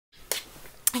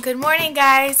Good morning,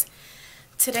 guys.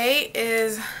 Today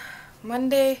is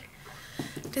Monday,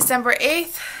 December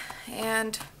 8th,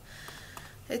 and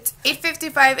it's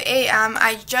 8:55 a.m.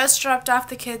 I just dropped off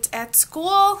the kids at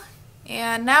school,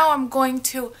 and now I'm going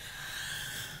to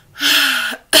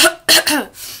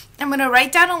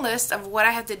write down a list of what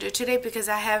I have to do today because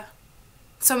I have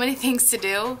so many things to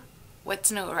do.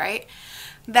 What's new, right?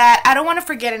 That I don't want to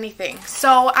forget anything.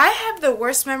 So I have the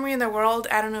worst memory in the world.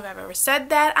 I don't know if I've ever said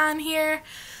that on here.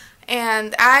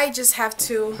 And I just have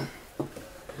to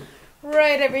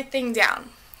write everything down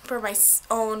for my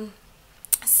own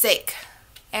sake.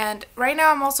 And right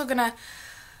now I'm also gonna,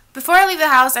 before I leave the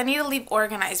house, I need to leave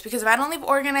organized. Because if I don't leave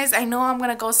organized, I know I'm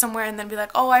gonna go somewhere and then be like,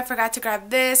 oh, I forgot to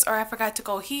grab this, or I forgot to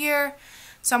go here.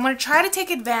 So I'm gonna try to take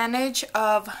advantage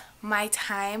of my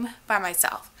time by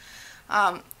myself.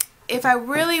 If I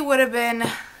really would have been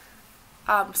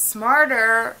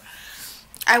smarter,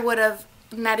 I would have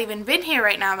not even been here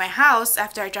right now at my house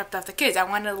after I dropped off the kids. I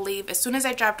wanted to leave as soon as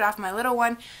I dropped off my little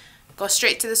one, go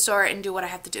straight to the store and do what I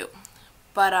have to do.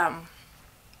 But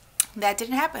that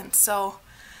didn't happen. So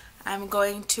I'm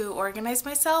going to organize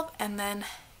myself and then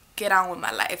get on with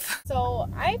my life. So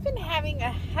I've been having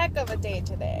a heck of a day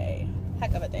today.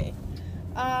 Heck of a day.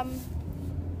 Oh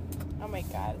my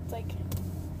god, it's like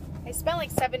I spent like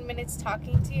 7 minutes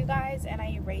talking to you guys and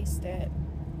I erased it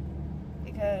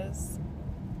because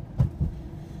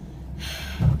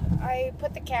I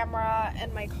put the camera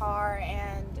in my car,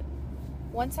 and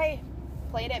once I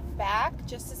played it back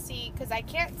just to see, because I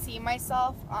can't see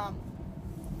myself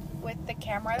with the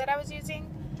camera that I was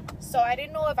using, so I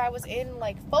didn't know if I was in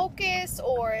like focus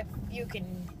or if you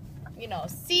can, you know,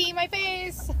 see my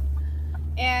face.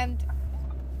 And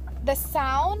the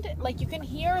sound, like you can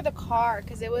hear the car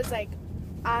because it was like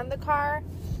on the car.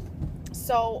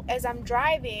 So as I'm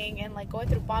driving and like going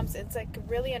through bumps, it's like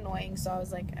really annoying. So I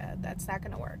was like, that's not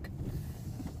gonna work.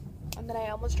 And then I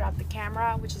almost dropped the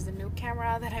camera, which is a new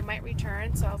camera that I might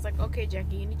return. So I was like, okay,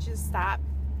 Jackie, you need to stop.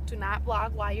 Do not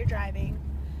vlog while you're driving.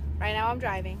 Right now I'm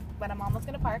driving, but I'm almost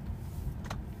gonna park.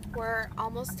 We're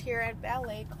almost here at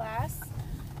ballet class.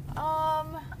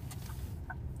 And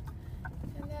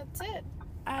that's it.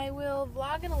 I will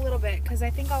vlog in a little bit because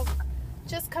I think I'll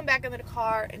just come back into the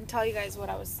car and tell you guys what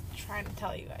I was trying to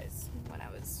tell you guys when I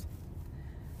was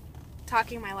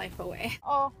talking my life away.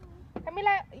 Oh,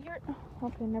 Camila, you're...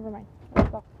 Okay, never mind. Let's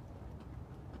go.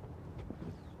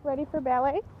 Ready for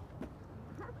ballet?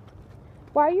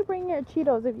 Why are you bringing your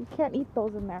Cheetos if you can't eat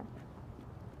those in there?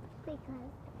 Because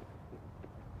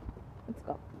Let's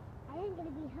go. I ain't gonna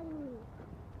be hungry.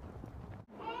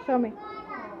 Show me.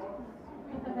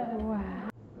 Wow.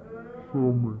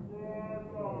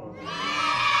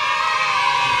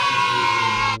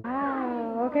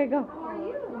 Wow. Okay, go.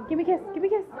 Give me a kiss. Give me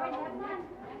a kiss.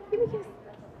 Give me a kiss.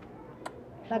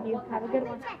 Love you. Have a good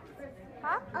one.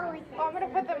 Huh? Oh, Oh, I'm gonna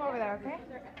put them over there, okay?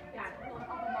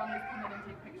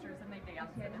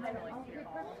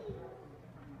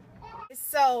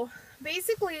 So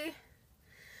basically,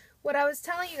 what I was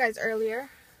telling you guys earlier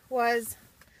was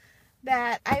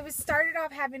that I was started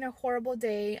off having a horrible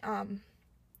day.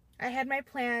 I had my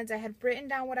plans. I had written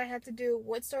down what I had to do,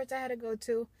 what stores I had to go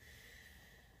to.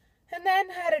 And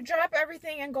then I had to drop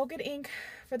everything and go get ink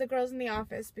for the girls in the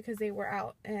office because they were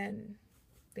out and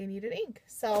they needed ink.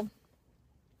 So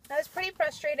I was pretty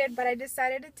frustrated, but I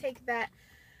decided to take that,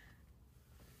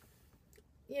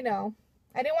 you know,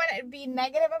 I didn't want to be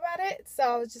negative about it. So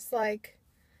I was just like,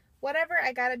 whatever,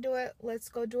 I gotta do it. Let's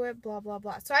go do it, blah, blah,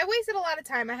 blah. So I wasted a lot of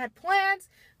time. I had plans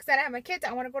because I didn't have my kids.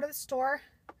 I want to go to the store.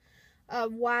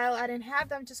 While I didn't have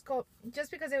them, just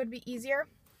because it would be easier.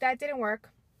 That didn't work.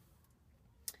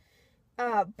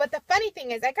 But the funny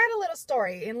thing is, I got a little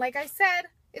story. And like I said,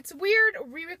 it's weird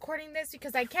re-recording this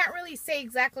because I can't really say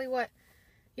exactly what,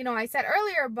 you know, I said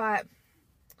earlier. But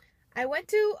I went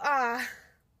to,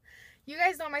 you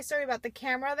guys know my story about the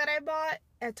camera that I bought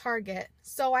at Target.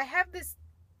 So I have this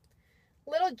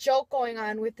little joke going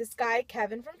on with this guy,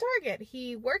 Kevin from Target.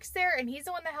 He works there and he's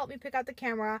the one that helped me pick out the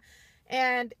camera.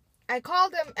 And I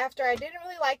called him after I didn't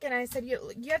really like it, and I said, you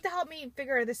have to help me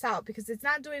figure this out because it's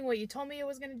not doing what you told me it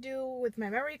was going to do with my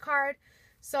memory card.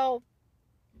 So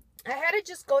I had to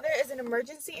just go there as an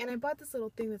emergency, and I bought this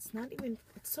little thing that's not even,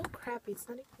 it's so crappy, it's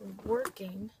not even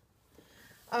working.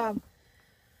 I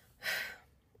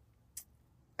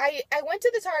went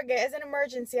to the Target as an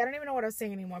emergency. I don't even know what I was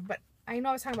saying anymore, but I know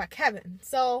I was talking about Kevin.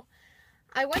 So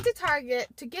I went to Target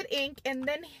to get ink, and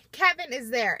then Kevin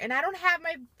is there, and I don't have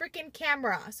my freaking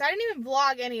camera, so I didn't even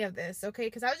vlog any of this, okay,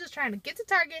 because I was just trying to get to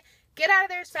Target, get out of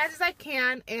there as fast as I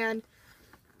can, and,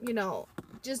 you know,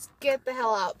 just get the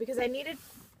hell out, because I needed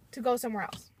to go somewhere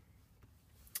else.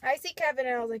 I see Kevin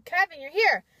and I was like, Kevin, you're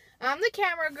here. I'm the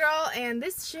camera girl and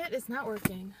this shit is not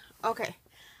working. Okay.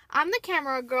 I'm the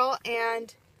camera girl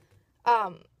and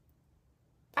I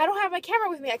don't have my camera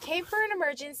with me. I came for an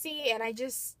emergency and I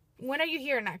just, when are you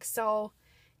here next? So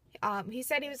he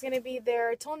said he was going to be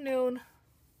there till noon.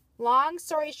 Long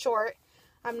story short,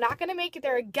 I'm not going to make it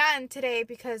there again today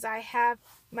because I have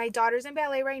my daughter's in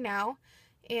ballet right now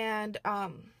and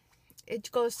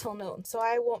it goes till noon. So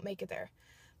I won't make it there.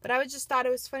 But I just thought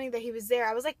it was funny that he was there.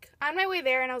 I was like on my way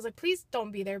there and I was like, please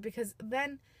don't be there because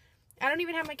then I don't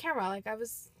even have my camera. Like I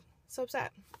was so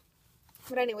upset.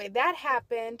 But anyway, that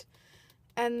happened.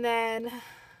 And then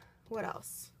what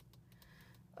else?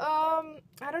 I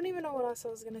don't even know what else I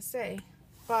was going to say.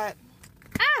 But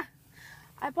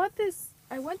I bought this.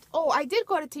 I did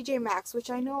go to TJ Maxx, which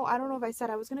I don't know if I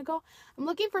said I was going to go. I'm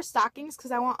looking for stockings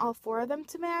because I want all 4 of them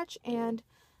to match. And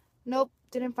nope,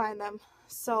 didn't find them.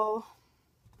 So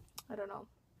I don't know.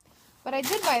 But I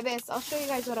did buy this. I'll show you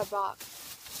guys what I bought.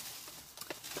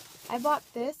 I bought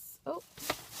this. Oh.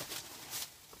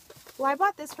 Well, I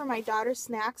bought this for my daughter's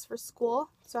snacks for school.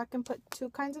 So I can put 2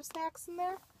 kinds of snacks in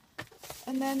there.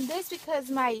 And then this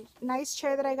because my nice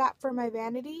chair that I got for my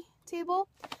vanity table.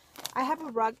 I have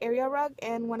a rug, area rug.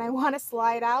 And when I want to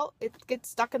slide out, it gets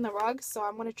stuck in the rug. So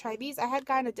I'm going to try these. I had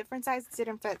gotten a different size. It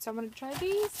didn't fit. So I'm going to try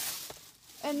these.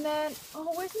 And then,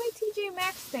 oh, where's my TJ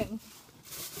Maxx thing?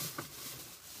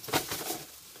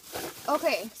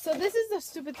 Okay, so this is the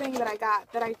stupid thing that I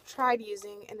got that I tried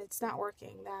using and it's not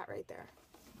working. That right there.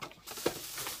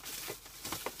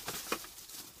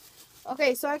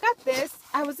 Okay, so I got this.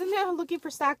 I was in there looking for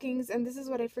stockings and this is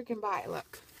what I freaking buy.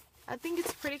 Look. I think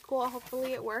it's pretty cool.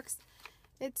 Hopefully it works.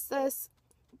 It's this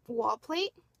wall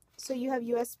plate. So you have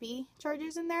USB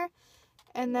chargers in there.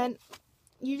 And then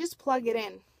you just plug it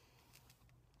in.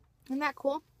 Isn't that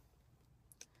cool?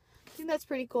 I think that's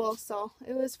pretty cool. So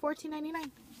it was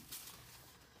 $14.99.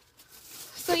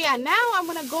 So yeah, now I'm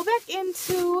going to go back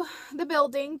into the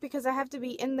building because I have to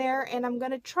be in there. And I'm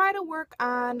going to try to work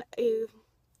on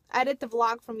edit the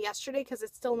vlog from yesterday because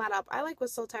it's still not up. I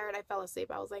was so tired I fell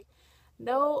asleep. I was like,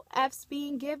 no F's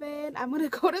being given. I'm going to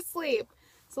go to sleep.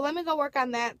 So let me go work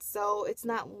on that so it's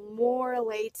not more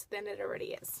late than it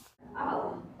already is.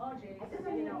 Oh, Jay.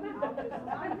 You know,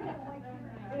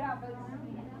 yeah, but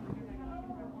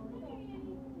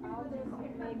I'll just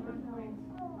make my point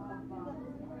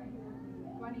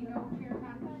when you go to your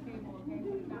conference table, okay?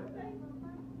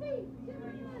 Hey, did you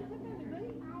have your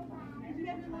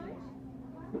lunch?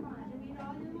 Did you eat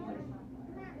all your lunch?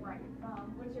 Right.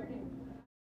 What's your name?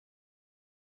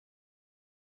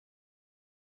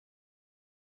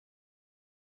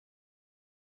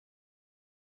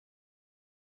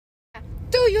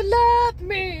 Do you love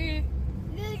me?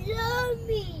 You love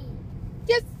me.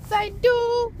 Yes, I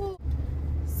do.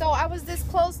 So I was this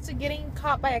close to getting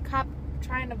caught by a cop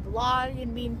trying to vlog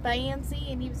and being fancy,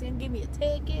 and he was gonna give me a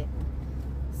ticket.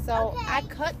 So Okay. I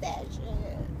cut that shit.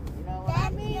 You know what I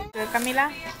mean? Good, Camila?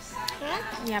 Huh?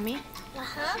 Yummy?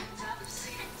 Uh-huh.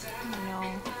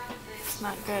 No, it's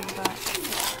not good, but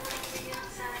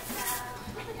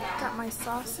got my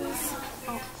sauces.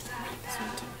 Oh,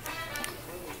 sweet.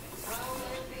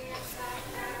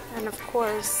 And of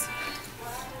course,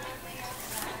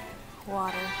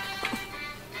 water.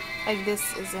 Like this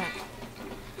isn't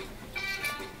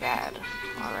bad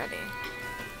already.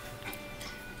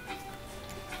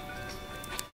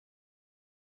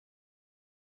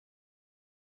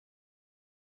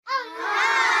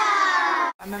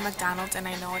 I'm at McDonald's and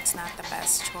I know it's not the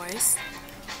best choice,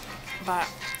 but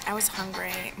I was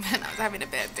hungry and I was having a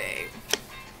bad day.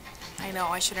 I know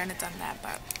I shouldn't have done that,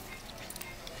 but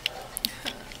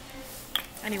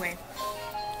anyway.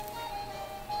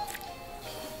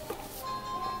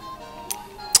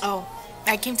 Oh,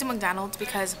 I came to McDonald's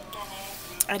because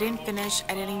I didn't finish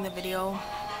editing the video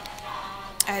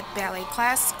at ballet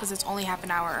class because it's only half an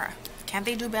hour. Can't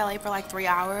they do ballet for like 3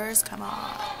 hours? Come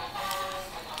on.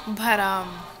 But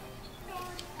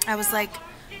I was like,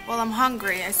 well, I'm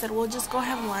hungry. I said, well, just go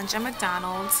have lunch at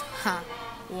McDonald's. Huh.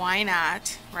 Why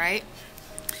not, right?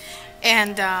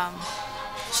 And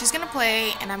she's gonna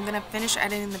play and I'm gonna finish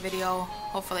editing the video,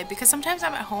 hopefully, because sometimes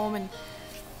I'm at home and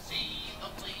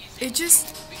it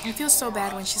feels so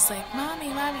bad when she's like, mommy,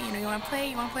 you know, you want to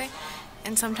play,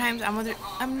 and sometimes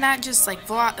I'm not just like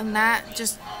I'm not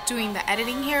just doing the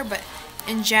editing here, but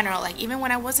in general, like even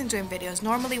when I wasn't doing videos,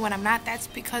 normally when I'm not, that's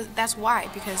why,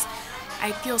 because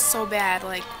I feel so bad,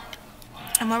 like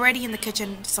I'm already in the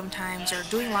kitchen sometimes or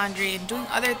doing laundry and doing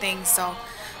other things, so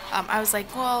I was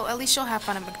like, well, at least she'll have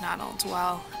fun at McDonald's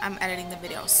while I'm editing the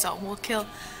video, so we'll kill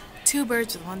 2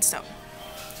 birds with 1 stone.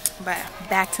 But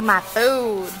back to my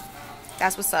food.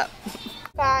 That's what's up.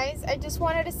 Guys, I just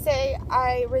wanted to say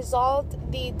I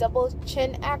resolved the double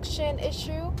chin action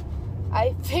issue.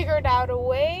 I figured out a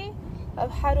way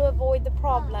of how to avoid the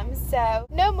problem. So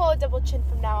no more double chin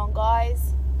from now on,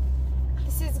 guys.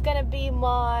 This is gonna be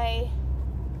my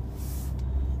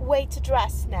way to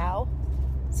dress now,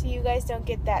 so you guys don't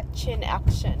get that chin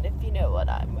action, if you know what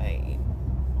I mean.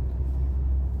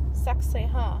 Sexy,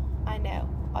 huh? I know.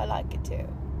 I like it too.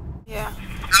 Yeah.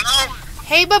 Hello?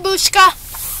 Hey, babushka.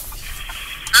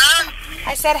 Huh?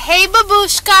 I said, hey,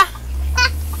 babushka.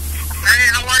 Hey,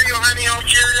 how are you, honey? Old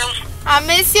Cheerios? I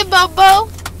miss you, Bobo.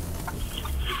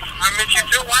 I miss you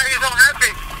too. Why are you so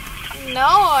happy? No,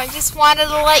 I just wanted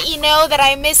to let you know that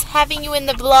I miss having you in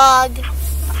the vlog.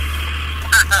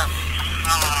 Oh,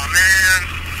 man.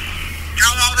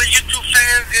 Tell all the YouTube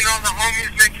fans, you know, the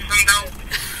homies making some dough.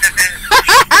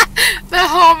 The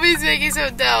homies making so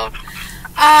dope.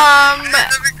 Let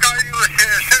me call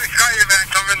you back.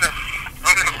 I'm on the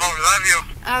phone. Love you.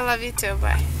 I love you too.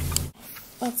 Bye.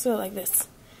 Let's do it like this.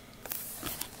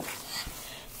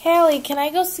 Haley, can I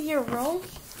go see your room?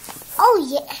 Oh,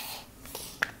 yeah.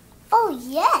 Oh,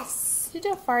 yes. Did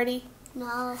you do a farty?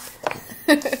 No.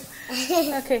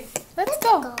 Okay, let's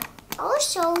go. I'll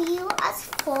show you us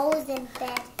frozen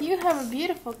bed. You have a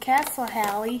beautiful castle,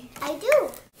 Hallie. I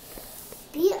do.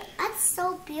 That's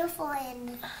so beautiful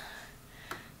and...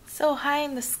 So high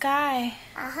in the sky.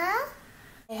 Uh-huh.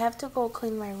 I have to go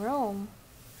clean my room.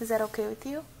 Is that okay with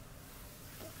you?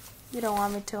 You don't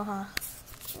want me to, huh?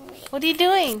 What are you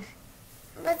doing?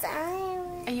 But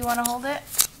I'm... You want to hold it?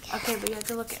 Okay, but you have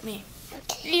to look at me.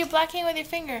 You're blocking with your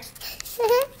finger.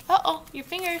 Uh-oh, your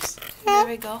fingers. There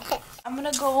we go. I'm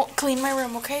going to go clean my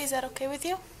room, okay? Is that okay with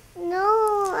you?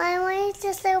 No, I want you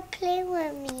to still play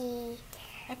with me.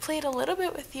 I played a little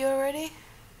bit with you already.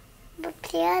 But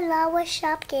play a lot with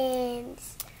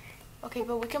Shopkins. Okay,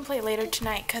 but we can play later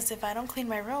tonight, because if I don't clean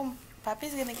my room,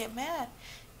 Papi's going to get mad.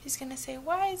 He's going to say,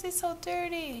 why is it so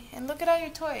dirty? And look at all your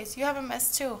toys. You have a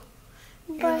mess too.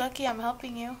 You're lucky I'm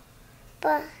helping you.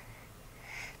 But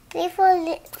play for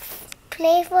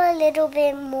a little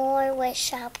bit more with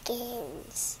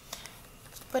Shopkins.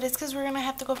 But it's because we're going to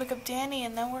have to go pick up Danny,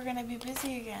 and then we're going to be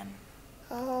busy again.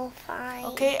 Oh, fine.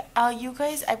 Okay, you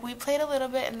guys, we played a little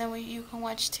bit, and then you can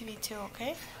watch TV too,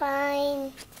 okay?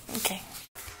 Fine. Okay.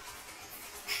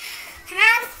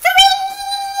 Have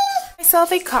three!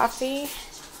 Myself a coffee.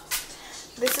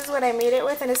 This is what I made it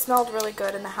with, and it smelled really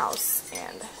good in the house.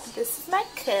 And this is my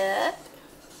cup.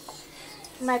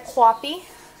 My coffee.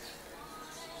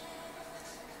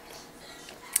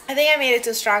 I think I made it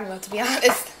too strong though, to be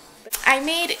honest. I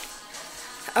made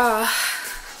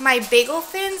my bagel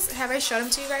thins. Have I shown them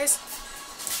to you guys?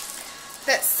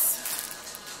 This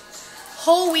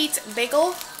whole wheat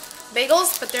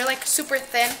bagels, but they're like super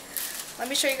thin. Let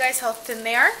me show you guys how thin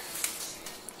they are.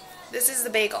 This is the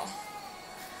bagel.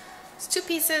 It's 2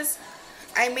 pieces.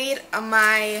 I made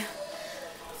my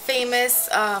famous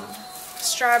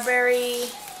strawberry,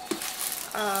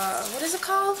 what is it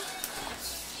called?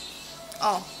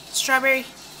 Oh, strawberry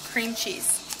cream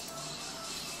cheese.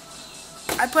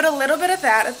 I put a little bit of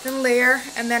that, a thin layer,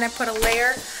 and then I put a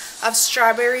layer of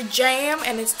strawberry jam,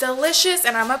 and it's delicious,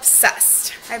 and I'm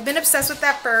obsessed. I've been obsessed with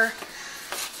that for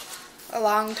a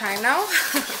long time now.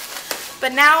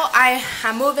 But now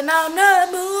I'm moving on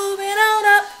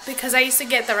up, because I used to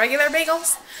get the regular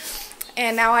bagels,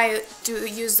 and now I do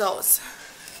use those.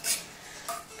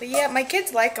 But yeah, my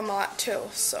kids like them a lot too,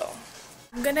 so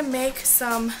I'm gonna make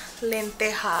some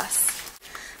lentejas.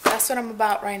 That's what I'm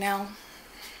about right now.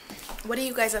 What are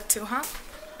you guys up to, huh?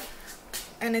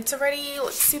 And it's already,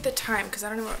 let's see the time, because I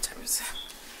don't know what time it is.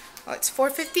 Oh, it's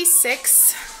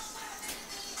 4:56.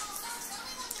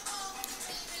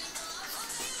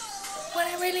 What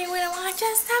I really want,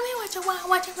 just tell me what you want,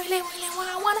 what you really want.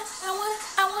 I wanna.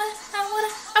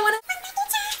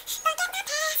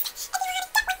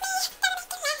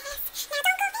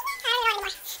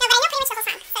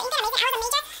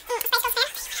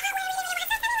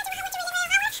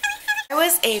 I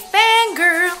was a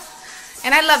fangirl,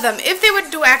 and I love them. If they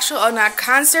would do actual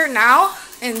concert now,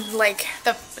 in like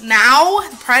the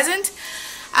present,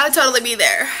 I would totally be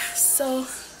there. So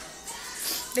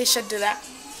they should do that.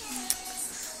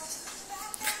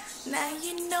 Now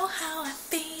you know how I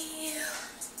feel.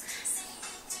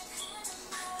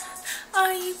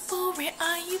 Are you for it?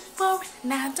 Are you for it?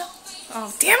 Now don't.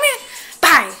 Oh, damn it.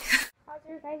 Bye. How's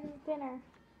your guys' dinner?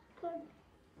 Good.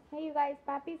 Hey, you guys.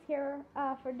 Papi's here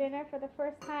for dinner for the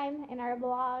first time in our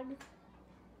vlog.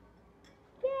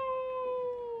 Yay!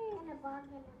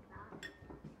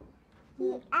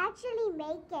 He actually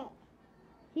made it.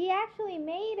 He actually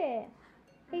made it.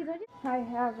 Hey, I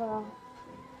have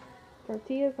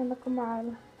tortillas on the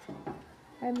comal.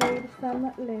 I made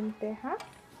some lentejas.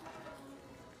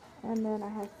 And then I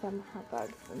have some hot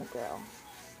dogs in the grill.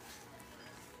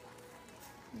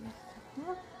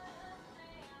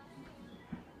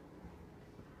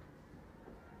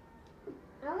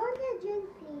 I want a drink,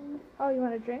 please. Oh, you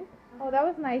want a drink? Oh, that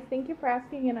was nice. Thank you for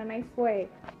asking in a nice way.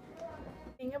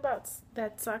 The thing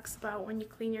that sucks about when you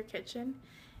clean your kitchen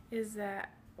is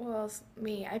that, well,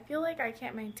 me, I feel like I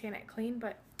can't maintain it clean,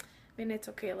 but I mean, it's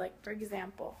okay. Like, for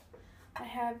example, I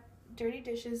have dirty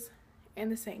dishes in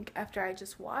the sink after I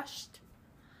just washed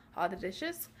all the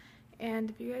dishes. And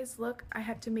if you guys look, I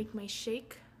have to make my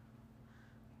shake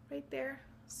right there.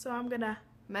 So I'm gonna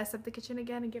mess up the kitchen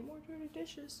again and get more dirty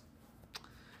dishes.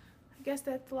 I guess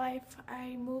that's life.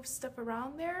 I move stuff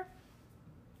around there.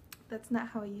 That's not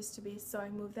how it used to be. So I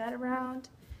moved that around,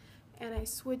 and I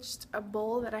switched a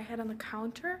bowl that I had on the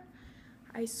counter.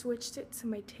 I switched it to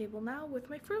my table now with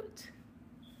my fruit.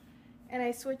 And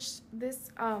I switched this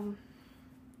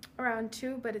around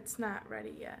too, but it's not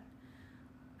ready yet.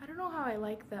 I don't know how I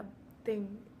like that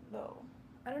thing though.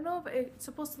 I don't know if it's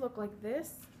supposed to look like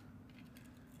this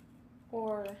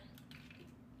or,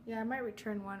 yeah, I might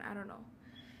return one. I don't know.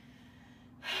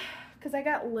 Because I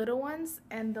got little ones,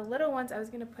 and the little ones I was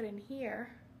going to put in here.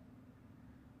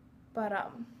 But I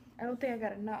don't think I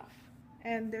got enough.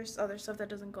 And there's other stuff that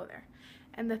doesn't go there.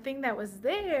 And the thing that was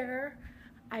there,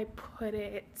 I put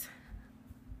it,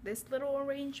 this little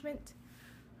arrangement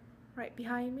right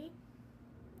behind me.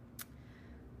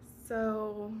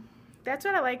 So that's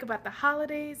what I like about the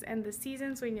holidays and the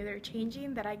seasons when they're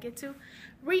changing, that I get to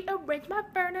rearrange my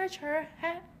furniture.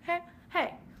 Hey, hey,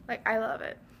 hey. Like, I love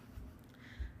it.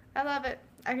 I love it.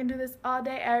 I can do this all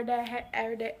day, every day,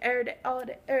 every day, every day, all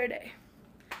day, every day.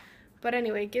 But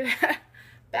anyway,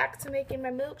 back to making my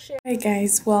milkshake. Hey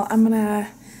guys, well, I'm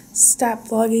gonna stop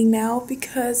vlogging now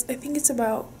because I think it's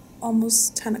about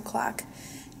almost 10 o'clock.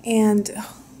 And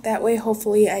that way,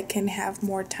 hopefully, I can have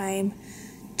more time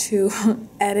to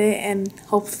edit, and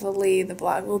hopefully the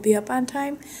vlog will be up on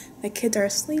time. My kids are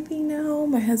sleeping now.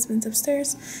 My husband's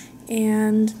upstairs.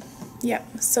 And yeah,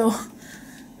 so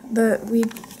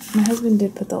my husband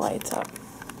did put the lights up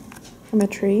from a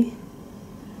tree.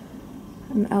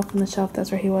 And out on the shelf,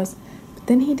 that's where he was. But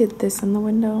then he did this in the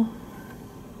window.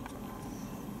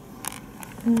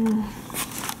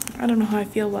 I don't know how I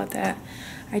feel about that.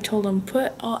 I told him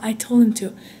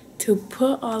to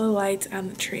put all the lights on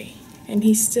the tree, and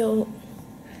he still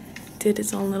did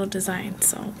his own little design.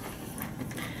 So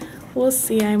we'll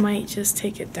see. I might just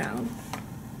take it down.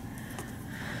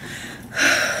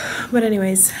 But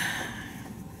anyways,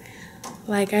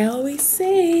 like I always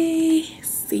say,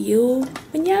 see you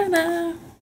mañana.